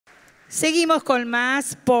Seguimos con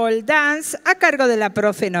más pole dance a cargo de la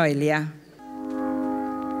profe Noelia.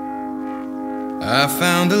 I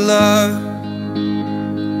found a love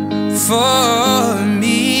for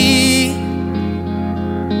me.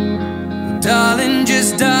 Darling,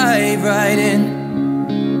 just dive right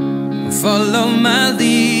in, follow my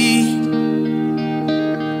lead.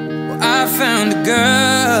 Well, I found a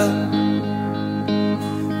girl,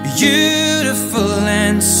 beautiful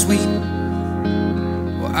and sweet.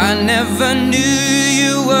 Well, I never knew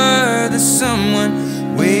you were the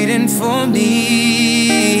someone waiting for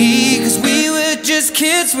me. 'Cause we were just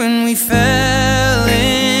kids when we fell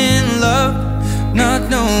in love, not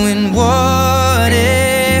knowing what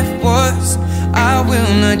it was. I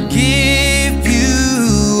will not give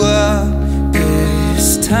you up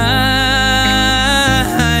this time.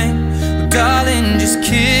 Darling, just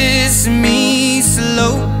kiss me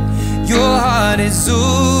slow. Your heart is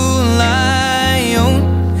all I own,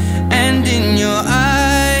 and in your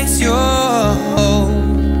eyes you're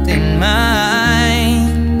holding mine.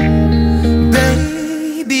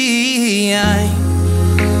 Baby, I'm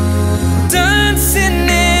dancing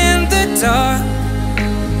in the dark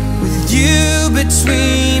with you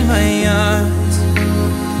between my arms,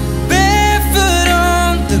 barefoot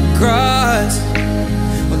on the grass,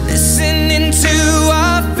 we're listening to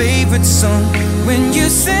our favorite song. When you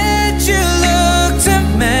said you looked a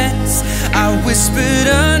mess, I whispered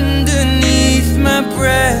underneath my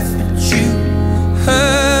breath, but you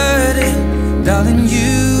heard it. Darling,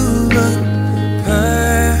 you look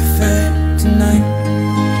perfect tonight.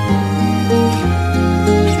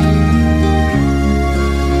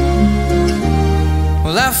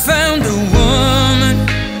 Well, I found a woman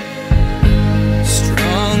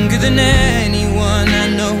stronger than anyone I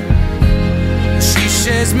know. She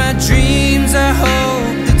shares my dreams. I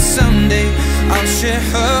hope that someday I'll share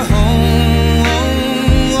her